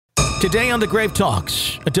Today on The Grave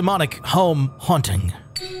Talks, a demonic home haunting.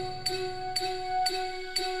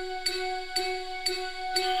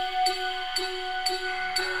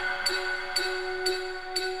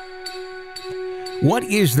 What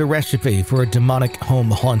is the recipe for a demonic home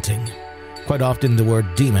haunting? Quite often the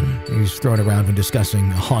word demon is thrown around when discussing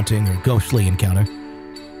a haunting or ghostly encounter.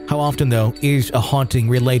 How often, though, is a haunting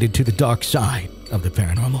related to the dark side of the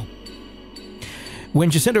paranormal? When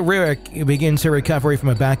Jacinda Rearick begins her recovery from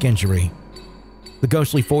a back injury, the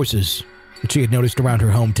ghostly forces that she had noticed around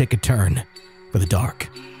her home take a turn for the dark.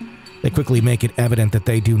 They quickly make it evident that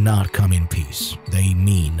they do not come in peace. They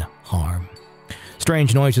mean harm.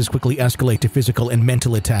 Strange noises quickly escalate to physical and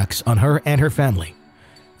mental attacks on her and her family,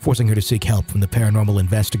 forcing her to seek help from the paranormal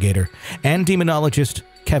investigator and demonologist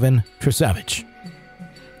Kevin Tersavige.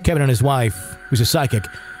 Kevin and his wife, who's a psychic,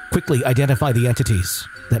 quickly identify the entities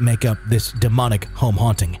that make up this demonic home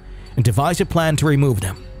haunting and devise a plan to remove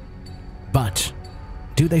them. But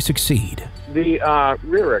do they succeed? The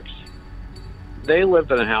Rearicks, they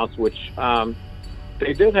lived in a house which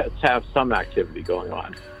they did have some activity going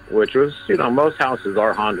on, which was, most houses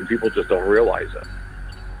are haunted. People just don't realize it.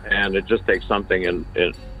 And it just takes something in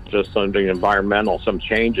just something environmental, some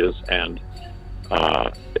changes, and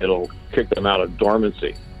it'll kick them out of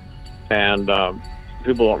dormancy. And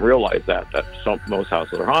people don't realize that most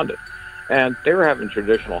houses are haunted. And they were having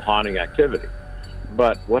traditional haunting activity.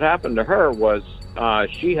 But what happened to her was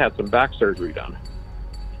she had some back surgery done.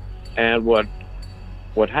 And what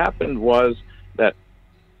happened was that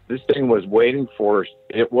this thing was waiting for,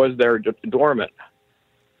 it was there dormant,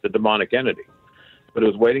 the demonic entity. But it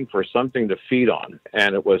was waiting for something to feed on.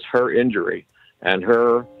 And it was her injury and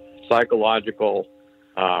her psychological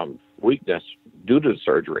weakness due to the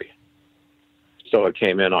surgery. So it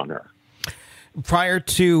came in on her. Prior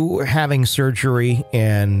to having surgery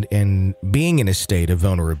and being in a state of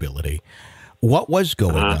vulnerability, what was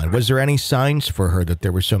going on? Was there any signs for her that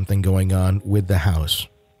there was something going on with the house?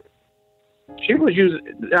 She was using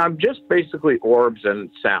just basically orbs and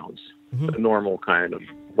sounds, the normal kind of,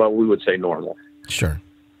 well, we would say normal. Sure.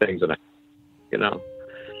 Things that,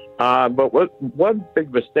 but one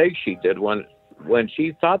big mistake she did when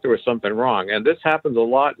she thought there was something wrong, and this happens a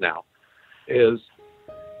lot now, is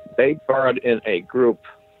they brought in a group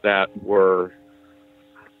that weren't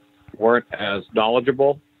as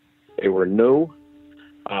knowledgeable. They were new.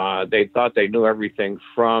 They thought they knew everything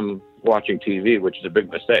from watching TV, which is a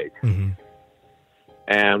big mistake. Mm-hmm.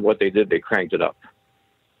 And what they did, they cranked it up.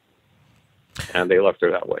 And they left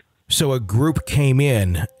her that way. So a group came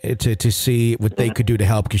in to see what they could do to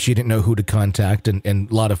help because she didn't know who to contact. And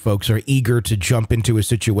a lot of folks are eager to jump into a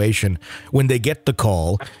situation when they get the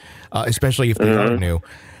call, especially if they are new.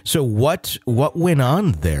 So what went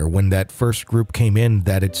on there when that first group came in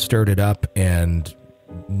that it stirred it up and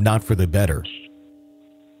not for the better?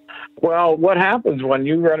 Well, what happens when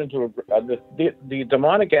you run into the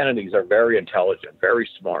demonic entities are very intelligent, very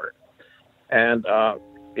smart. And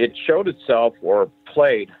it showed itself or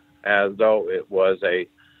played as though it was a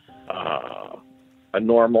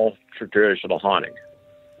normal traditional haunting.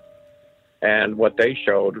 And what they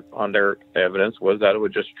showed on their evidence was that it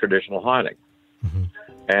was just traditional haunting. Mm-hmm.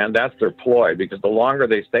 And that's their ploy, because the longer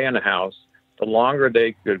they stay in the house, the longer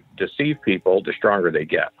they could deceive people, the stronger they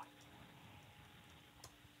get.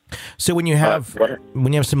 So when you have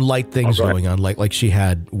some light things going on, like she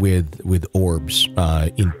had with orbs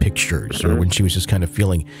in pictures, or when she was just kind of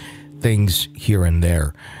feeling things here and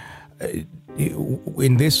there,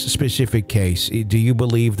 in this specific case, do you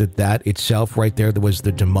believe that itself right there was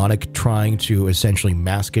the demonic trying to essentially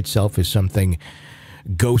mask itself as something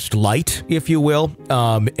ghost-light, if you will,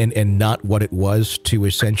 and not what it was, to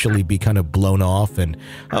essentially be kind of blown off and,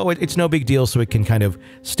 it's no big deal, so it can kind of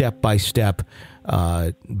step by step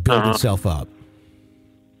build itself up?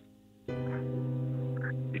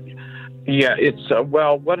 Yeah, it's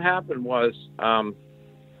well, what happened was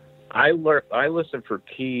I listened for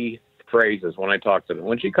key phrases when I talked to them.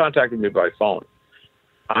 When she contacted me by phone,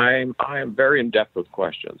 I am very in-depth with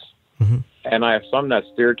questions. Mm-hmm. And I have some that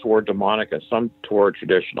steer toward demonic and some toward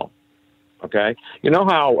traditional. Okay? You know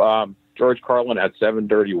how George Carlin had 7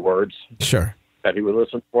 dirty words? Sure. That he would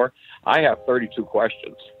listen for? I have 32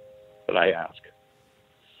 questions that I ask.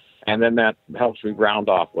 And then that helps me round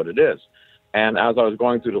off what it is. And as I was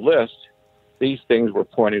going through the list, these things were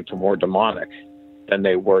pointing to more demonic than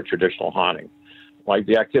they were traditional haunting. Like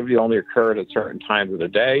the activity only occurred at certain times of the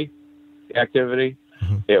day, the activity.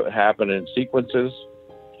 Mm-hmm. It would happen in sequences.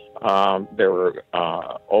 There were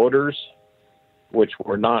odors, which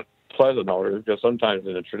were not pleasant odors, because sometimes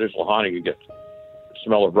in a traditional haunting you get the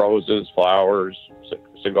smell of roses, flowers,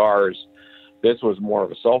 cigars. This was more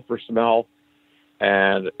of a sulfur smell,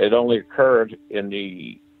 and it only occurred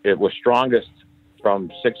it was strongest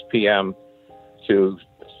from 6 p.m. to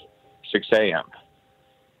 6 a.m.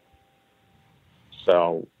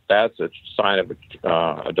 So that's a sign of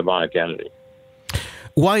a demonic entity.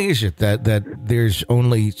 Why is it that there's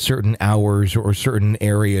only certain hours or certain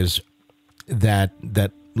areas that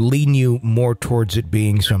lean you more towards it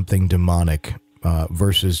being something demonic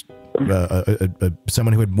versus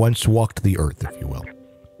someone who had once walked the earth, if you will?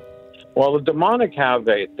 Well, the demonic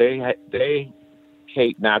they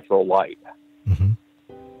hate natural light. Mm-hmm.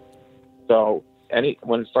 So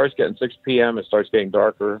when it starts getting 6 p.m., it starts getting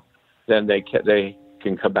darker, then they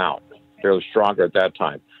can come out. They're stronger at that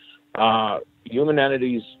time. Human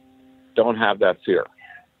entities don't have that fear.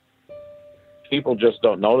 People just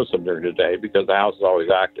don't notice them during the day because the house is always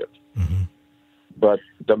active. Mm-hmm. But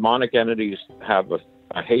demonic entities have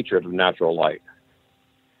a hatred of natural light.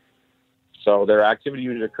 So their activity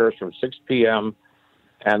usually occurs from 6 p.m.,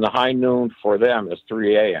 and the high noon for them is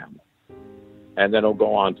 3 a.m., and then it'll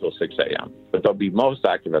go on until 6 a.m., but they'll be most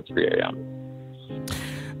active at 3 a.m.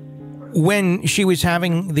 When she was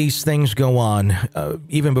having these things go on,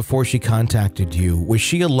 even before she contacted you, was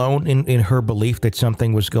she alone in her belief that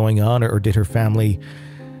something was going on, or did her family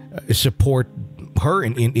support her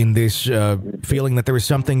in this feeling that there was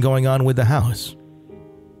something going on with the house?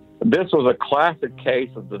 This was a classic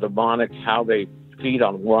case of the demonic, how they feed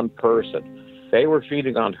on one person. They were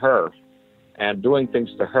feeding on her and doing things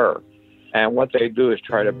to her. And what they do is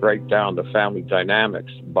try to break down the family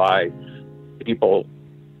dynamics by people,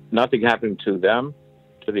 nothing happening to them,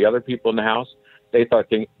 to the other people in the house. They start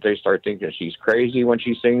thinking she's crazy when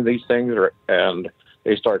she's seeing these things, and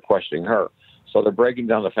they start questioning her. So they're breaking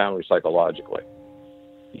down the family psychologically.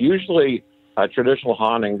 Usually, traditional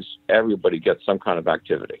hauntings, everybody gets some kind of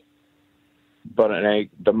activity. But in a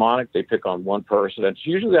demonic, they pick on one person. It's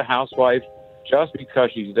usually the housewife, just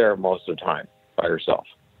because she's there most of the time by herself.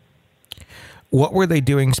 What were they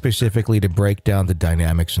doing specifically to break down the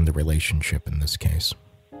dynamics in the relationship in this case?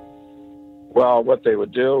 Well, what they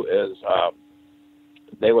would do is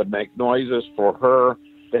they would make noises for her.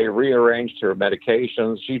 They rearranged her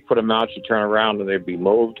medications. She'd put them out. She'd turn around, and they'd be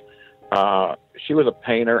moved. She was a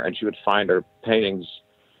painter, and she would find her paintings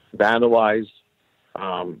vandalized.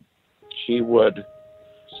 She would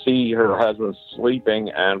see her husband sleeping,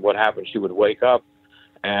 and what happened, she would wake up,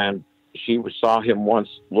 and she saw him once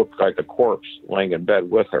look like a corpse laying in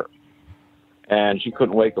bed with her. And she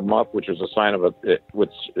couldn't wake him up, which was a sign of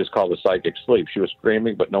which is called a psychic sleep. She was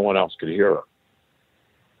screaming, but no one else could hear her.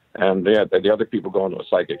 And the other people go into a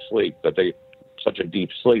psychic sleep, such a deep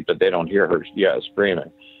sleep that they don't hear her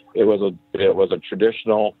screaming. It was a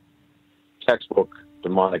traditional textbook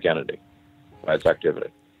demonic entity by its activity.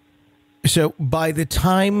 So by the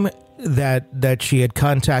time that she had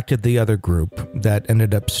contacted the other group that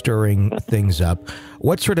ended up stirring things up,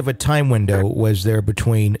 what sort of a time window was there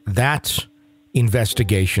between that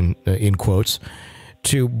investigation, in quotes,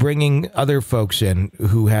 to bringing other folks in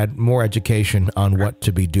who had more education on what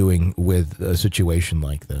to be doing with a situation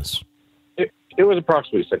like this? It was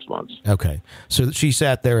approximately 6 months. Okay, so she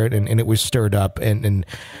sat there and it was stirred up,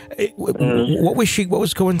 what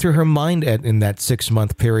was going through her mind in that 6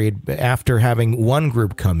 month period after having one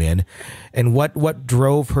group come in, and what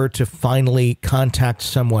drove her to finally contact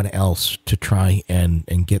someone else to try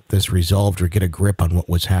and get this resolved or get a grip on what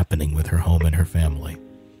was happening with her home and her family?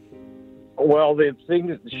 Well, the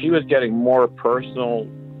thing, she was getting more personal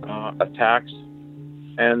attacks.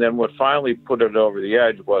 And then what finally put it over the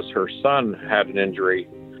edge was her son had an injury,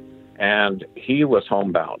 and he was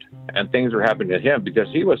homebound, and things were happening to him because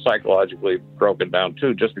he was psychologically broken down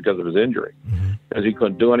too, just because of his injury, because he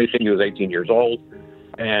couldn't do anything. He was 18 years old,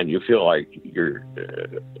 and you feel like you're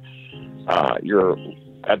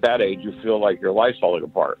at that age, you feel like your life's falling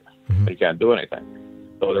apart. Mm-hmm. You can't do anything.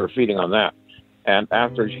 So they were feeding on that. And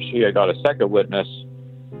after she had got a second witness,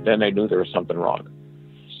 then they knew there was something wrong.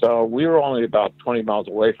 So we were only about 20 miles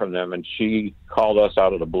away from them, and she called us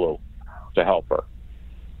out of the blue to help her.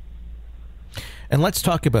 And let's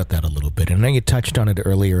talk about that a little bit. I know you touched on it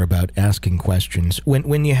earlier about asking questions.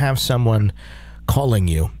 When you have someone calling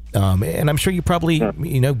you, and I'm sure you probably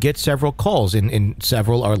get several calls, and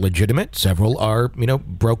several are legitimate, several are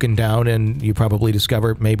broken down, and you probably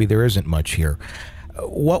discover maybe there isn't much here.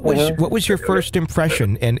 What was your first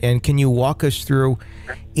impression, and can you walk us through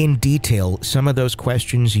in detail some of those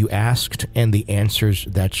questions you asked and the answers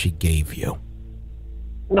that she gave you?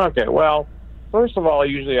 Okay, well, first of all, I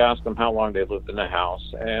usually ask them how long they lived in the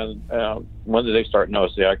house and when did they start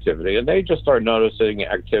noticing the activity. And they just start noticing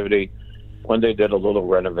activity when they did a little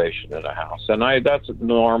renovation in a house. And that's a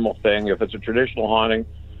normal thing. If it's a traditional haunting,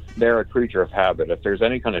 they're a creature of habit. If there's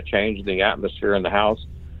any kind of change in the atmosphere in the house,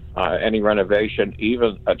 any renovation,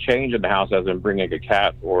 even a change in the house, as in bringing a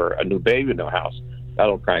cat or a new baby in the house,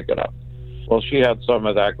 that'll crank it up. Well, she had some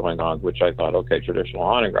of that going on, which I thought, okay, traditional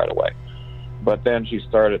haunting right away. But then she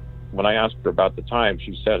started, when I asked her about the time,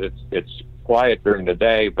 she said it's quiet during the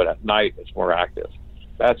day, but at night it's more active.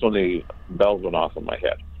 That's when the bells went off in my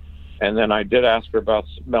head. And then I did ask her about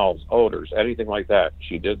smells, odors, anything like that.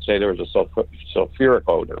 She did say there was a sulfuric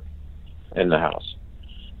odor in the house.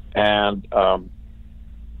 And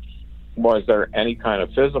was there any kind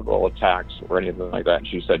of physical attacks or anything like that? And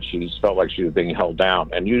she said she felt like she was being held down.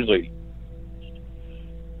 And usually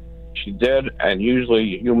she did, and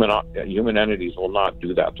usually human entities will not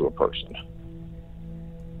do that to a person.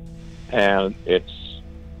 And it's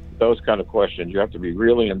those kind of questions. You have to be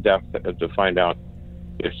really in-depth to find out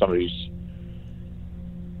if somebody's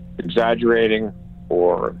exaggerating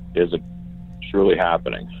or is it truly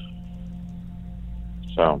happening.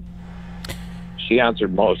 So she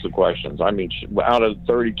answered most of the questions. I mean, out of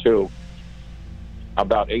 32,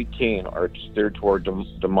 about 18 are steered toward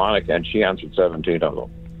demonic, and she answered 17 of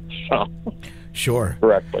them. So, sure.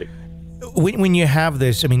 Correctly. When you have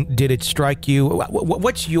this, I mean, did it strike you?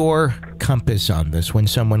 What's your compass on this when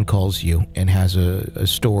someone calls you and has a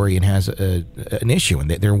story and has an issue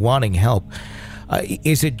and they're wanting help?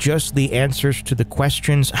 Is it just the answers to the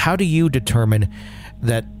questions? How do you determine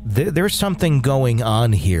that there's something going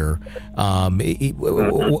on here?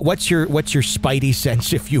 What's your spidey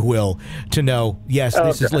sense, if you will, to know, yes,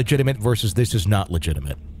 this is legitimate versus this is not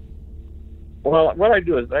legitimate? Well, what I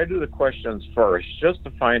do is I do the questions first just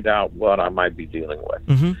to find out what I might be dealing with.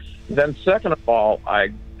 Mm-hmm. Then second of all, I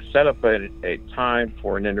set up a time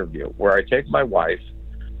for an interview where I take my wife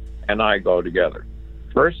and I go together.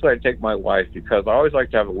 First, I take my wife because I always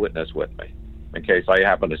like to have a witness with me in case I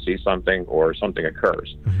happen to see something or something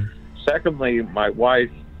occurs. Mm-hmm. Secondly, my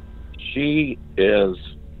wife, she is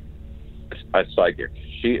a psychic.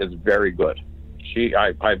 She is very good.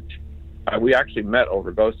 We actually met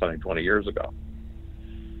over ghost hunting 20 years ago.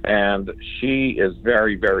 And she is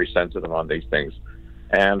very, very sensitive on these things.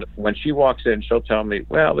 And when she walks in, she'll tell me,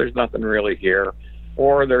 well, there's nothing really here,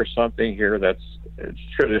 or there's something here that's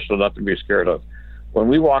traditional, nothing to be scared of. When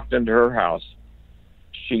we walked into her house,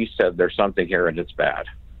 she said, there's something here and it's bad.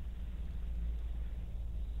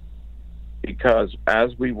 Because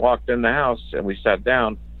as we walked in the house and we sat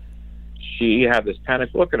down, she had this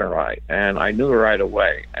panicked look in her eye, and I knew her right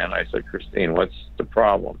away. And I said, Christine, what's the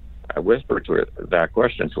problem? I whispered to her that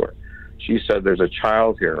question to her. She said, there's a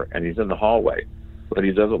child here, and he's in the hallway, but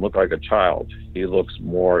he doesn't look like a child. He looks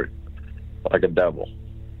more like a devil,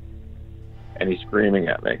 and he's screaming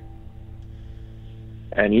at me.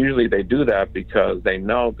 And usually they do that because they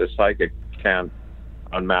know the psychic can't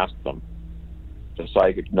unmask them. The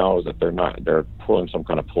psychic knows that they're pulling some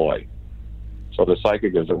kind of ploy. So the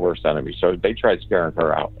psychic is the worst enemy. So they tried scaring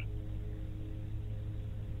her out.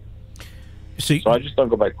 So I just don't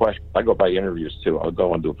go by questions. I go by interviews, too. I'll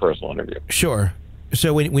go and do a personal interview. Sure.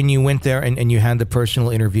 So when you went there and you had the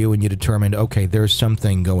personal interview and you determined, okay, there's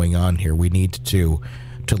something going on here. We need to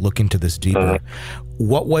look into this deeper.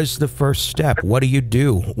 What was the first step? What do you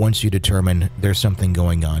do once you determine there's something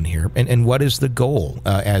going on here? And what is the goal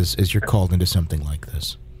as you're called into something like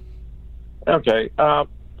this? Okay.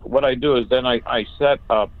 What I do is then I set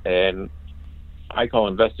up I call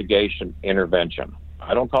investigation intervention.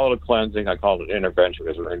 I don't call it a cleansing. I call it intervention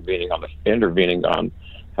because we're intervening on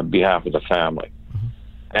behalf of the family. Mm-hmm.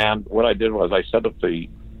 And what I did was I set up the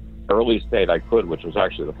earliest date I could, which was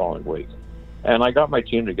actually the following week. And I got my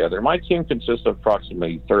team together. My team consists of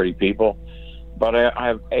approximately 30 people, but I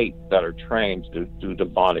have 8 that are trained to do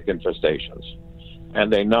demonic infestations.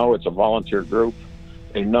 And they know it's a volunteer group.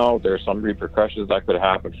 They know there's some repercussions that could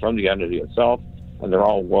happen from the entity itself, and they're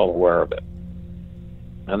all well aware of it.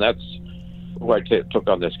 And that's who I took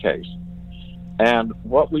on this case. And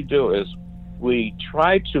what we do is we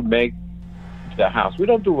try to make the house, we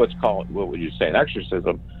don't do what's called, what would you say, an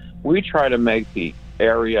exorcism. We try to make the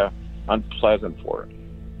area unpleasant for it.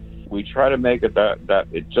 We try to make it that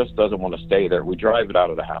it just doesn't want to stay there. We drive it out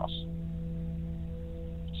of the house.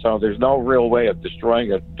 So there's no real way of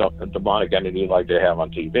destroying a demonic entity like they have on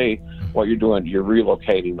TV. What you're doing, you're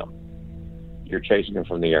relocating them. You're chasing them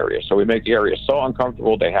from the area. So we make the area so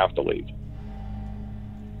uncomfortable they have to leave.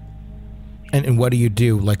 And what do you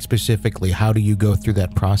do, like specifically? How do you go through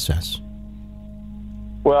that process?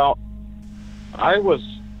 Well,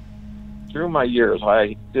 through my years,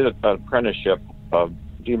 I did an apprenticeship of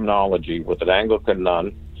demonology with an Anglican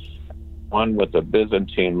nun, one with a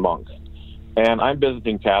Byzantine monk. And I'm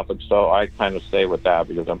visiting Catholic, so I kind of stay with that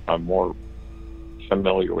because I'm more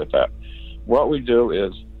familiar with that. What we do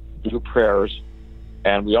is do prayers,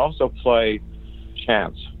 and we also play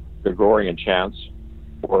chants, Gregorian chants,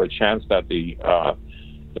 or a chants that the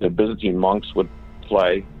Byzantine monks would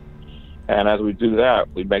play. And as we do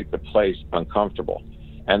that, we make the place uncomfortable.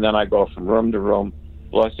 And then I go from room to room,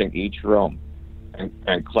 blessing each room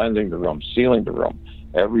and cleansing the room, sealing the room,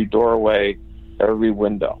 every doorway, every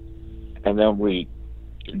window. And then we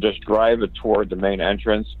just drive it toward the main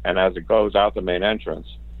entrance. And as it goes out the main entrance,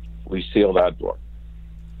 we seal that door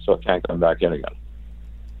so it can't come back in again.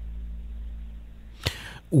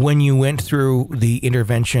 When you went through the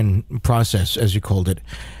intervention process, as you called it,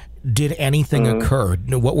 did anything occur?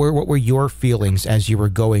 What were your feelings as you were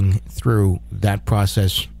going through that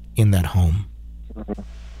process in that home?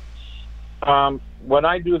 When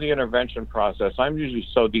I do the intervention process, I'm usually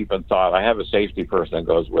so deep in thought. I have a safety person that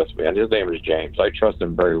goes with me, and his name is James. I trust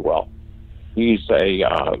him very well. He's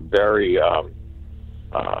a very...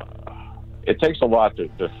 it takes a lot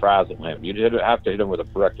to frazzle him. You have to hit him with a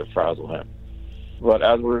brick to frazzle him. But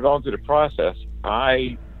as we were going through the process,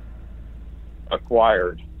 I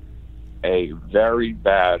acquired a very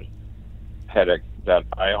bad headache that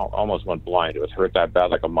I almost went blind. It was hurt that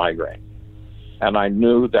bad, like a migraine. And I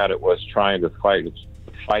knew that it was trying to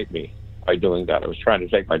fight me by doing that. It was trying to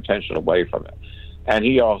take my attention away from it. And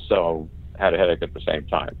he also had a headache at the same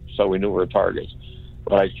time. So we knew we were targets.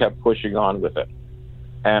 But I kept pushing on with it.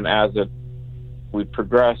 And as we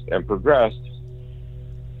progressed and progressed,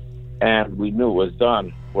 and we knew it was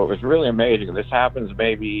done, what was really amazing, and this happens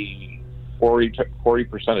maybe 40%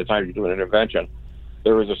 of the time you do an intervention,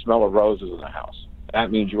 there was a smell of roses in the house. That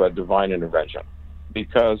means you had divine intervention.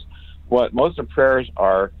 Because what most of the prayers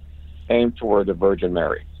are aimed toward the Virgin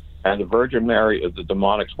Mary. And the Virgin Mary is the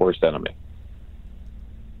demonic's worst enemy.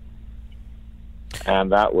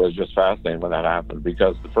 And that was just fascinating when that happened,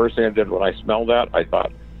 because the first thing I did when I smelled that, I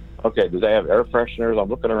thought, okay, do they have air fresheners? I'm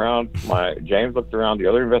looking around. James looked around. The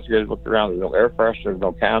other investigators looked around. There's no air fresheners,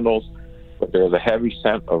 no candles, but there was a heavy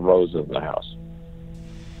scent of roses in the house.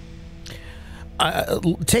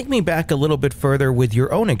 Take me back a little bit further with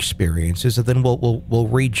your own experiences, and then we'll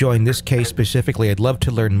rejoin this case specifically. I'd love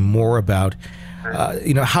to learn more about,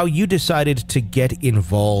 how you decided to get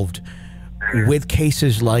involved with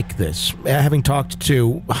cases like this. Having talked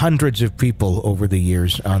to hundreds of people over the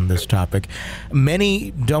years on this topic, many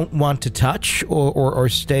don't want to touch or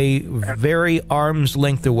stay very arm's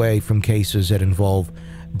length away from cases that involve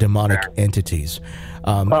demonic entities.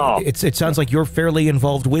 It sounds like you're fairly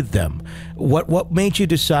involved with them. What made you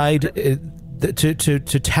decide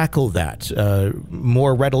to tackle that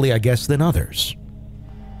more readily, I guess, than others?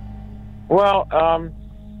 Well,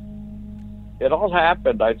 it all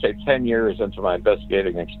happened, I'd say, 10 years into my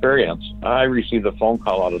investigating experience. I received a phone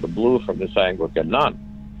call out of the blue from this Anglican nun.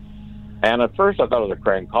 And at first I thought it was a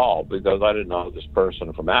crank call because I didn't know this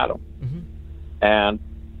person from Adam. Mm-hmm. And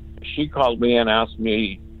she called me and asked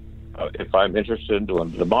me if I'm interested in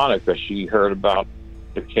doing demonic, because she heard about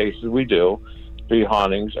the cases we do, 3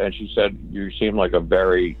 hauntings, and she said, you seem like a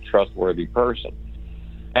very trustworthy person.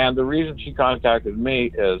 And the reason she contacted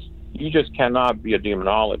me is, you just cannot be a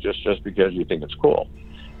demonologist just because you think it's cool.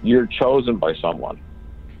 You're chosen by someone.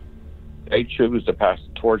 They choose to pass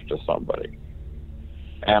the torch to somebody.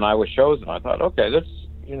 And I was chosen. I thought, okay,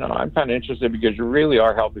 I'm kind of interested because you really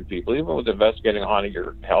are helping people. Even with investigating haunting,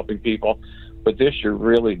 you're helping people. But this, you're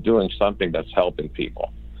really doing something that's helping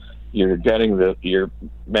people. You're making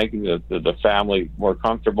the family more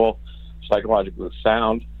comfortable, psychologically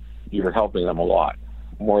sound. You're helping them a lot,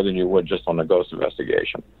 more than you would just on a ghost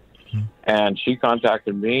investigation. And she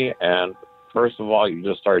contacted me, and first of all, you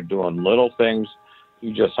just start doing little things.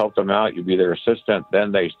 You just help them out. You be their assistant.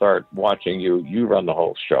 Then they start watching you. You run the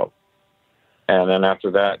whole show. And then after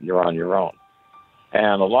that, you're on your own.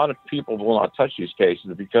 And a lot of people will not touch these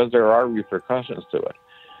cases because there are repercussions to it.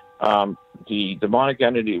 The demonic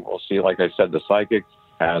entity will see, like I said, the psychic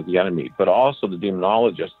as the enemy, but also the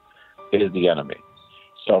demonologist is the enemy.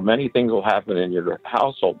 So many things will happen in your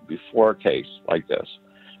household before a case like this.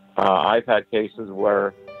 I've had cases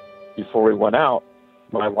where before we went out,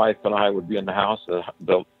 my wife and I would be in the house,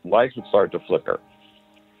 the lights would start to flicker.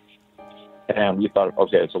 And we thought,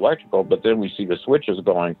 okay, it's electrical, but then we see the switches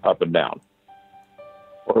going up and down.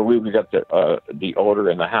 Or we would get the odor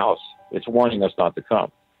in the house. It's warning us not to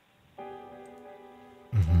come.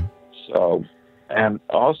 Mm-hmm. So, and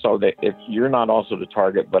also, that if you're not also the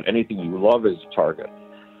target, but anything you love is the target,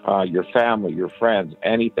 your family, your friends,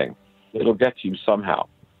 anything, it'll get to you somehow.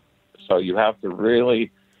 So you have to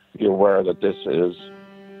really be aware that this is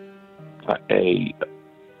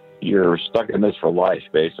you're stuck in this for life,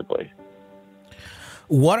 basically.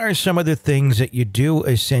 What are some of the things that you do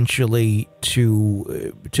essentially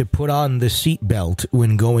to put on the seatbelt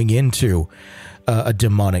when going into a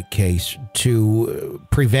demonic case to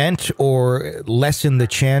prevent or lessen the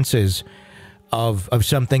chances of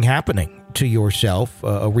something happening to yourself,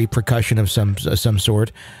 a repercussion of some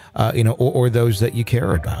sort, or those that you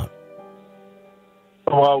care about?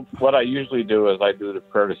 Well, what I usually do is I do the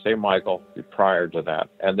prayer to St. Michael prior to that.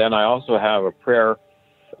 And then I also have a prayer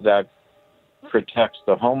that protects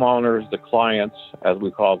the homeowners, the clients, as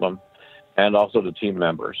we call them, and also the team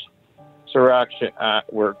members. So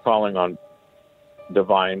we're calling on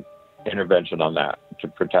divine intervention on that to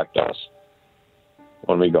protect us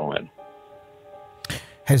when we go in.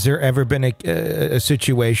 Has there ever been a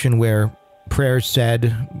situation where prayers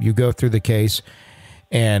said, you go through the case,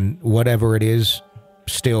 and whatever it is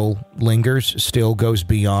still lingers, still goes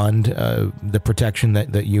beyond the protection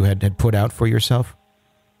that you had put out for yourself?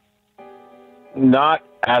 Not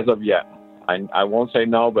as of yet. I won't say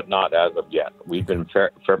no, but not as of yet. We've been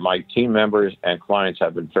for my team members and clients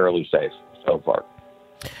have been fairly safe so far.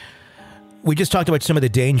 We just talked about some of the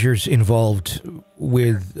dangers involved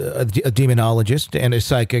with a demonologist and a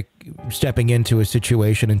psychic stepping into a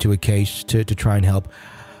situation, into a case to try and help.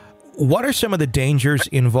 What are some of the dangers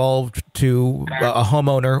involved to a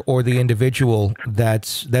homeowner or the individual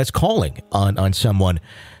that's calling on someone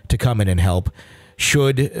to come in and help?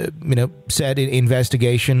 Should, said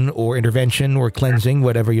investigation or intervention or cleansing,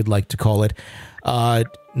 whatever you'd like to call it,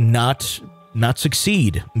 not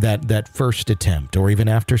succeed that first attempt, or even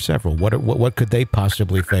after several? What could they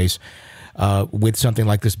possibly face with something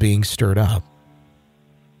like this being stirred up?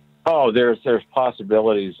 Oh, there's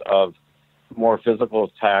possibilities of more physical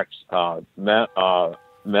attacks,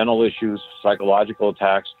 mental issues, psychological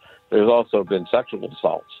attacks. There's also been sexual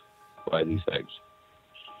assaults by these things.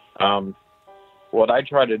 What I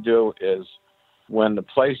try to do is, when the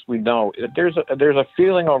place we know, there's a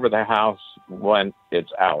feeling over the house when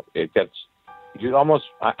it's out. It gets,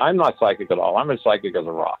 I'm not psychic at all. I'm as psychic as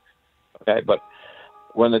a rock. Okay, but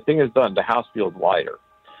when the thing is done, the house feels lighter.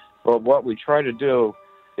 But what we try to do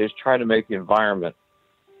is try to make the environment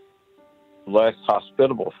less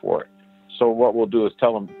hospitable for it. So what we'll do is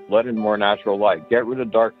tell them, let in more natural light, get rid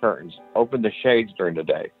of dark curtains, open the shades during the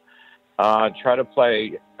day, try to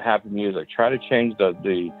play happy music, try to change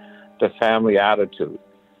the family attitude,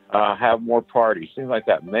 have more parties, things like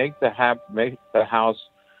that. Make the house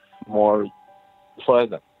more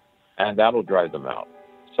pleasant, and that'll drive them out.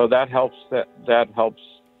 So that helps. That helps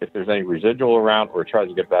if there's any residual around or tries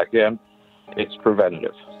to get back in. It's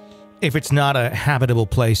preventative. If it's not a habitable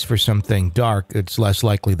place for something dark, it's less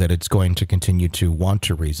likely that it's going to continue to want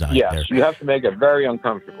to reside there. Yes, you have to make it very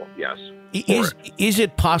uncomfortable, yes. Is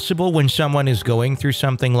it possible when someone is going through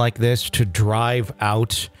something like this to drive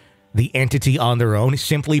out the entity on their own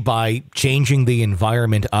simply by changing the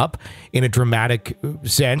environment up in a dramatic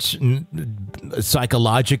sense,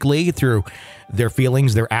 psychologically, through their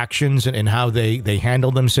feelings, their actions, and how they handle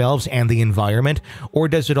themselves and the environment? Or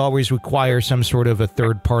does it always require some sort of a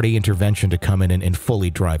third-party intervention to come in and fully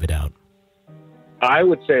drive it out? I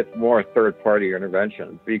would say it's more third-party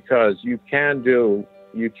intervention, because you can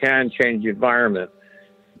change the environment,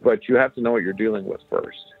 but you have to know what you're dealing with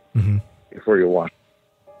first before you want.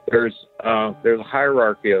 There's a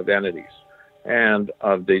hierarchy of entities and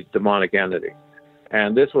of the demonic entity.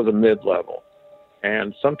 And this was a mid-level.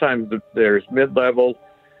 And sometimes there's mid-level.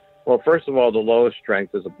 Well, first of all, the lowest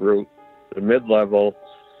strength is a brute. The mid-level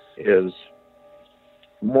is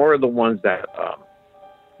more the ones that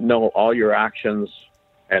know all your actions,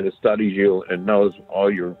 and it studies you and knows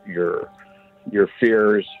all your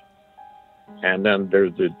fears. And then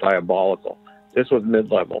there's the diabolical. This was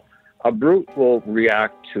mid-level. A brute will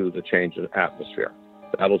react to the change in atmosphere.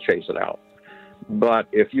 That'll chase it out. But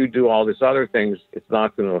if you do all these other things, it's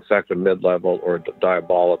not going to affect a mid-level or a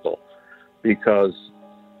diabolical, because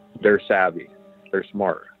they're savvy. They're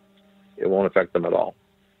smart. It won't affect them at all.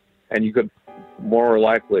 And you could more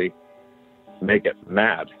likely make it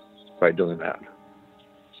mad by doing that.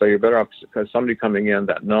 So you're better off because somebody coming in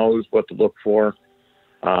that knows what to look for,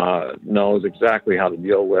 knows exactly how to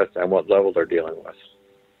deal with and what level they're dealing with.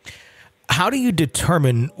 How do you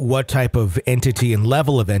determine what type of entity and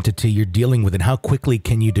level of entity you're dealing with, and how quickly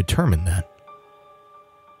can you determine that?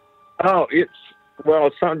 Oh,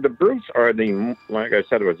 the brutes are like I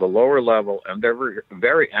said, it was a lower level, and they're very,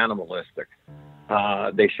 very animalistic.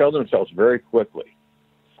 They show themselves very quickly.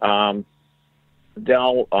 They'll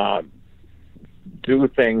do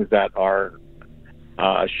things that are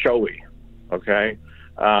showy, okay?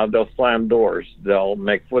 They'll slam doors. They'll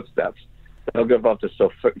make footsteps. They'll give off the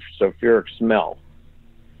sulfuric smell.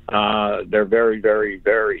 They're very, very,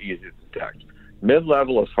 very easy to detect.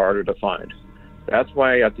 Mid-level is harder to find. That's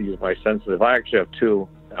why I have to use my sensitive. I actually have two,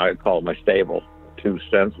 I call it my stable, two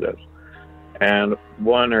sensitives. And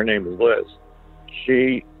one, her name is Liz.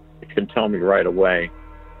 She can tell me right away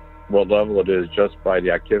what level it is just by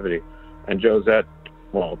the activity. And Josette,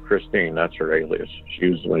 well, Christine, that's her alias. She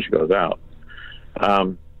uses it when she goes out.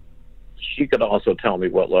 She could also tell me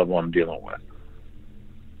what level I'm dealing with.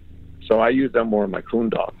 So I use them more in my coon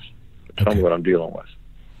dogs to tell me what I'm dealing with.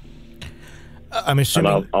 I'm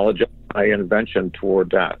assuming... And I'll adjust my intervention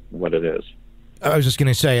toward that, what it is. I was just going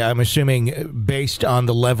to say, I'm assuming based on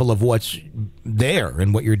the level of what's there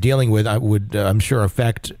and what you're dealing with, I would, I'm sure,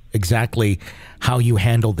 affect exactly how you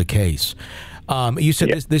handle the case. You said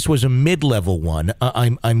this was a mid-level one.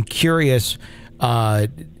 I'm curious,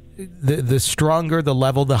 the stronger the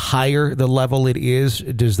level, the higher the level it is,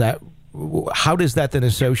 how does that then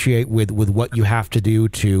associate with what you have to do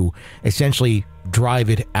to essentially drive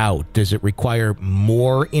it out? Does it require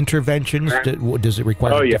more interventions? Does it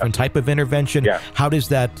require a different type of intervention? Yeah. How does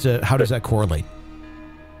that correlate?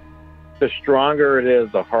 The stronger it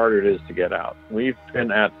is, the harder it is to get out. We've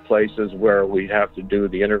been at places where we have to do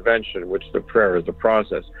the intervention, which the prayer is the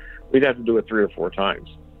process. We'd have to do it 3 or 4 times.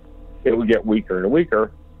 It would get weaker and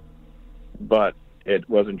weaker, but it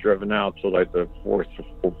wasn't driven out till like the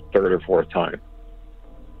third or fourth time.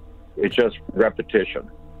 It's just repetition.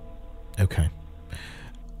 Okay.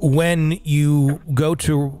 When you go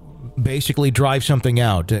to basically drive something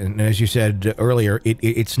out, and as you said earlier,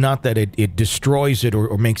 it's not that it destroys it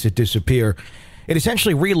or makes it disappear. It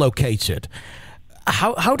essentially relocates it.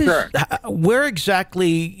 How does where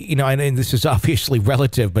exactly, and this is obviously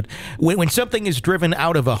relative, but when something is driven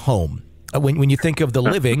out of a home, when you think of the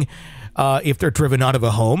living, if they're driven out of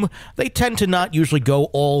a home, they tend to not usually go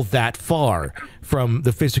all that far from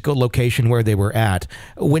the physical location where they were at.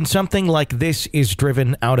 When something like this is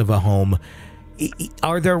driven out of a home,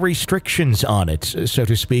 are there restrictions on it, so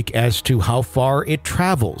to speak, as to how far it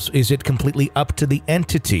travels? Is it completely up to the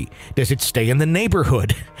entity? Does it stay in the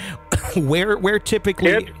neighborhood? where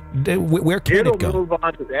typically, where can it go? It'll move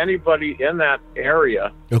on to anybody in that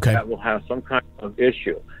area that will have some kind of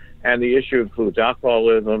issue. And the issue includes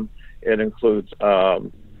alcoholism. It includes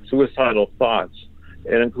suicidal thoughts.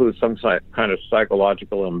 It includes some kind of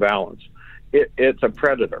psychological imbalance. It's a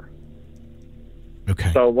predator.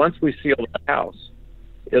 Okay. So once we seal the house,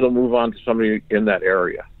 it'll move on to somebody in that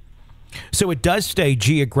area. So it does stay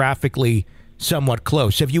geographically somewhat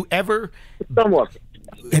close. Have you ever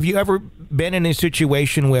been in a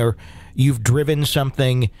situation where you've driven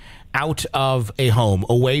something out of a home,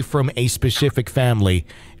 away from a specific family,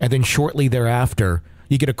 and then shortly thereafter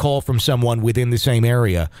you get a call from someone within the same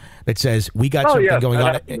area that says, we got something going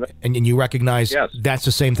on, and you recognize that's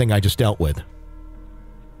the same thing I just dealt with?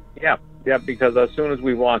 Yeah, because as soon as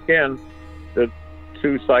we walk in, the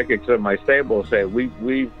 2 psychics in my stable say,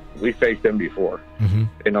 we faced him before. Mm-hmm.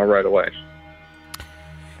 They know right away.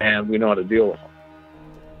 And we know how to deal with them.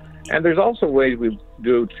 And there's also ways we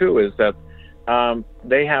do, too, is that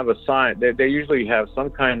they have a sign. They usually have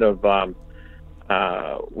some kind of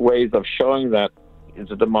ways of showing that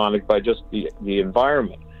it's a demonic by just the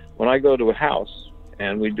environment. When I go to a house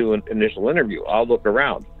and we do an initial interview, I'll look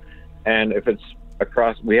around. And if it's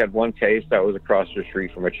we had one case that was across the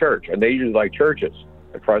street from a church, and they usually like churches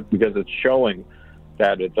because it's showing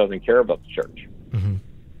that it doesn't care about the church. Mm-hmm.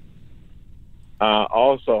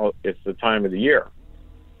 Also, it's the time of the year.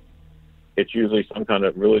 It's usually some kind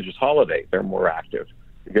of religious holiday. They're more active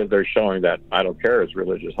because they're showing that I don't care, it's a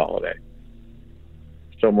religious holiday.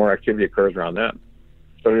 So more activity occurs around then.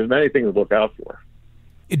 So there's many things to look out for.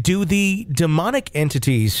 Do the demonic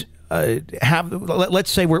entities have, let's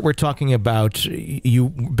say we're talking about you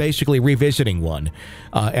basically revisiting one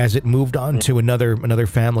as it moved on to another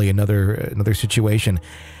family, another situation.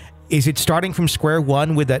 Is it starting from square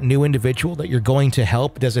one with that new individual that you're going to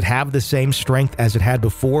help? Does it have the same strength as it had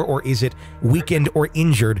before, or is it weakened or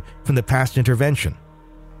injured from the past intervention?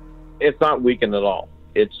 It's not weakened at all.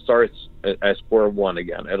 It starts at square one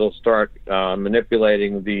again. It'll start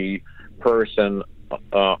manipulating the person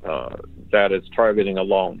that it's targeting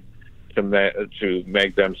alone to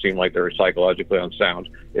make them seem like they're psychologically unsound.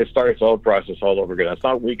 It starts the whole process all over again. It's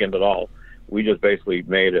not weakened at all. We just basically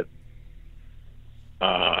made it.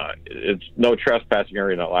 It's no trespassing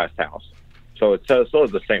area in that last house. So it still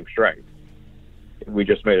has the same strength. We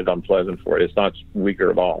just made it unpleasant for it. It's not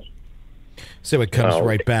weaker at all. So it comes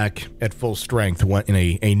right back at full strength in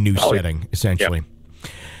a new setting, essentially.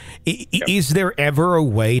 Is there ever a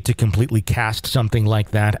way to completely cast something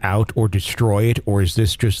like that out or destroy it, or is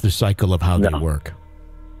this just the cycle of how they work?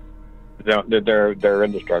 No, they're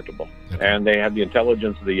indestructible, and they have the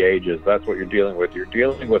intelligence of the ages. That's what you're dealing with. You're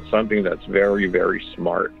dealing with something that's very, very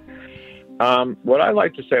smart. What I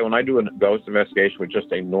like to say when I do a ghost investigation with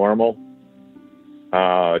just a normal,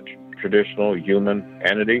 traditional human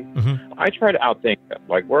entity, I try to outthink them.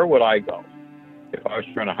 Like, where would I go if I was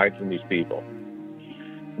trying to hide from these people?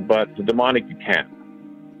 But the demonic, you can't,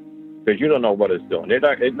 because you don't know what it's doing.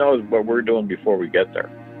 It knows what we're doing before we get there.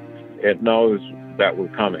 It knows that we're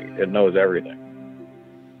coming. It knows everything.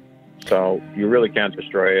 So you really can't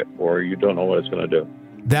destroy it, or you don't know what it's going to do.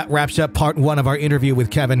 That wraps up part 1 of our interview with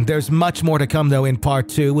Kevin. There's much more to come, though, in part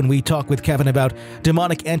 2 when we talk with Kevin about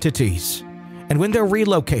demonic entities. And when they're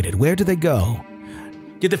relocated, where do they go?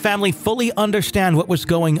 Did the family fully understand what was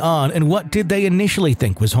going on, and what did they initially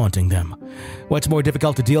think was haunting them? What's more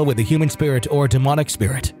difficult to deal with, the human spirit or demonic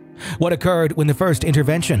spirit? What occurred when the first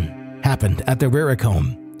intervention happened at the Rearick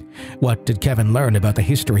home? What did Kevin learn about the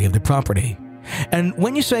history of the property? And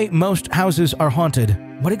when you say most houses are haunted,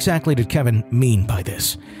 what exactly did Kevin mean by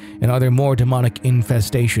this? And are there more demonic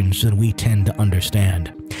infestations than we tend to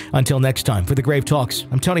understand? Until next time, for the Grave Talks,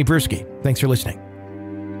 I'm Tony Bruschi. Thanks for listening.